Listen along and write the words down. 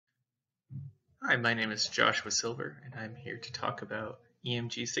Hi, my name is Joshua Silver, and I'm here to talk about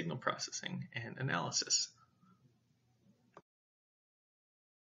EMG signal processing and analysis.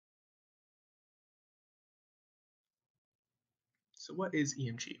 So what is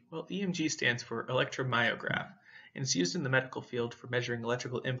EMG? Well, EMG stands for electromyograph, and it's used in the medical field for measuring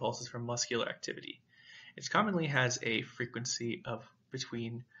electrical impulses from muscular activity. It commonly has a frequency of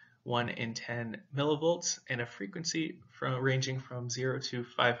between 1 and 10 millivolts and a frequency ranging from 0 to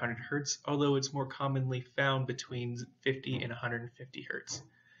 500 hertz, although it's more commonly found between 50 and 150 hertz.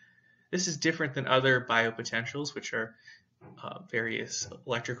 This is different than other biopotentials, which are various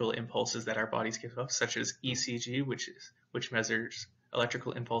electrical impulses that our bodies give off, such as ECG, which measures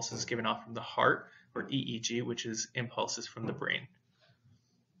electrical impulses given off from the heart, or EEG, which is impulses from the brain.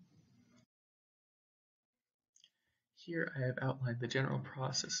 Here I have outlined the general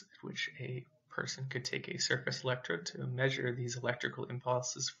process at which a person could take a surface electrode to measure these electrical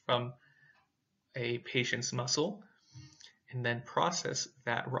impulses from a patient's muscle, and then process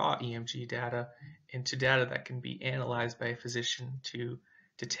that raw EMG data into data that can be analyzed by a physician to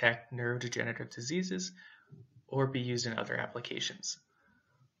detect neurodegenerative diseases or be used in other applications.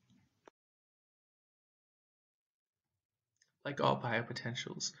 Like all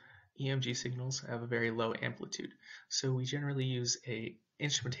biopotentials, EMG signals have a very low amplitude, so we generally use an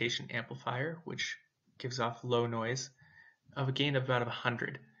instrumentation amplifier, which gives off low noise of a gain of about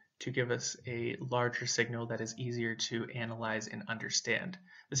 100 to give us a larger signal that is easier to analyze and understand.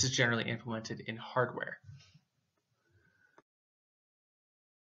 This is generally implemented in hardware.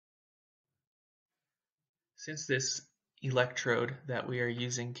 Since this electrode that we are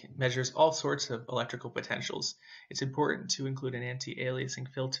using measures all sorts of electrical potentials, it's important to include an anti-aliasing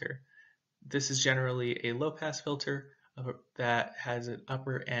filter. This is generally a low-pass filter that has an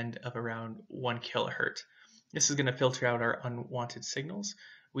upper end of around 1 kilohertz. This is going to filter out our unwanted signals.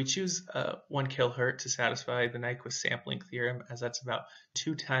 We choose 1 kilohertz to satisfy the Nyquist sampling theorem, as that's about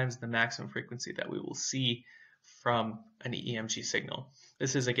 2 times the maximum frequency that we will see from an EMG signal.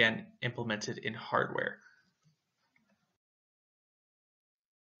 This is again implemented in hardware.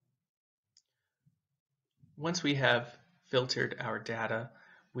 Once we have filtered our data,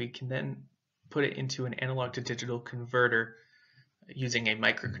 we can then put it into an analog to digital converter using a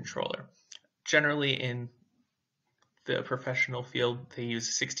microcontroller. Generally in the professional field, they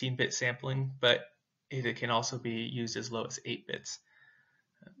use 16-bit sampling, but it can also be used as low as 8 bits.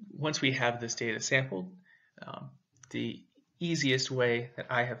 Once we have this data sampled, the easiest way that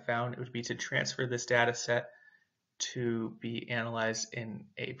I have found would be to transfer this data set to be analyzed in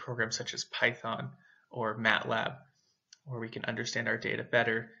a program such as Python or MATLAB, where we can understand our data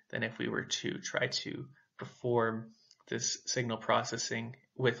better than if we were to try to perform this signal processing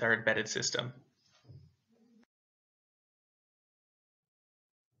with our embedded system.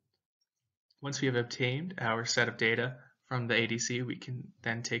 Once we have obtained our set of data from the ADC, we can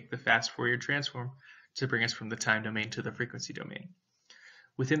then take the fast Fourier transform to bring us from the time domain to the frequency domain.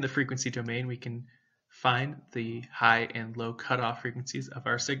 Within the frequency domain, we can find the high and low cutoff frequencies of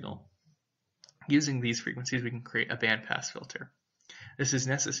our signal. Using these frequencies, we can create a bandpass filter. This is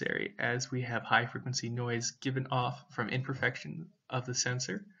necessary as we have high frequency noise given off from imperfection of the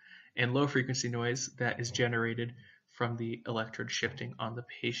sensor and low frequency noise that is generated from the electrode shifting on the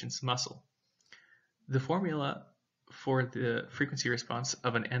patient's muscle. The formula for the frequency response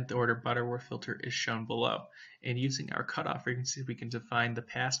of an nth order Butterworth filter is shown below, and using our cutoff frequency we can define the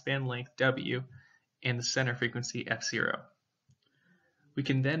pass band length W and the center frequency F0. We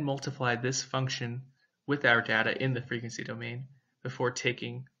can then multiply this function with our data in the frequency domain before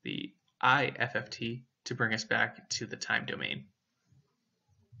taking the IFFT to bring us back to the time domain.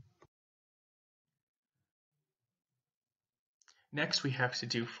 Next, we have to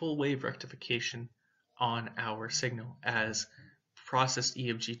do full wave rectification on our signal, as processed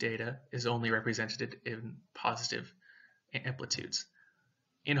EMG data is only represented in positive amplitudes.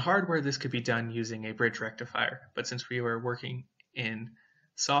 In hardware, this could be done using a bridge rectifier, but since we were working in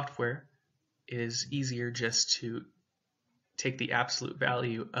software, it is easier just to take the absolute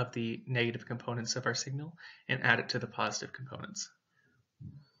value of the negative components of our signal and add it to the positive components.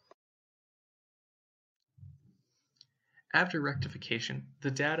 After rectification,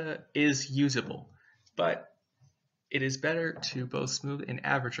 the data is usable, but it is better to both smooth and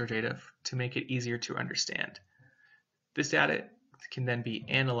average our data to make it easier to understand. This data can then be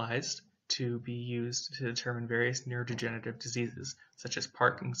analyzed to be used to determine various neurodegenerative diseases, such as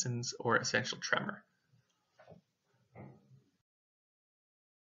Parkinson's or essential tremor.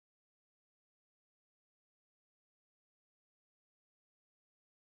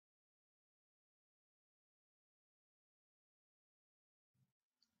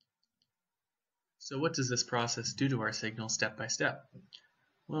 So what does this process do to our signal step by step?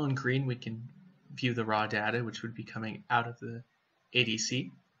 Well, in green we can view the raw data, which would be coming out of the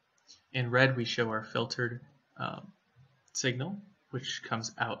ADC. In red we show our filtered signal, which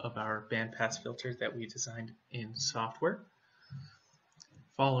comes out of our bandpass filter that we designed in software.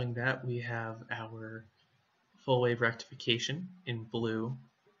 Following that, we have our full wave rectification in blue.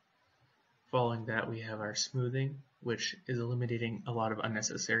 Following that, we have our smoothing, which is eliminating a lot of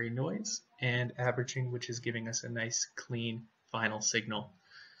unnecessary noise, and averaging, which is giving us a nice clean final signal.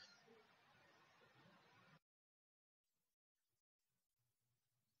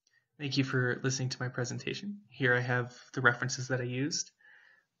 Thank you for listening to my presentation. Here I have the references that I used,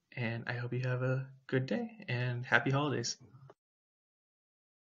 and I hope you have a good day and happy holidays.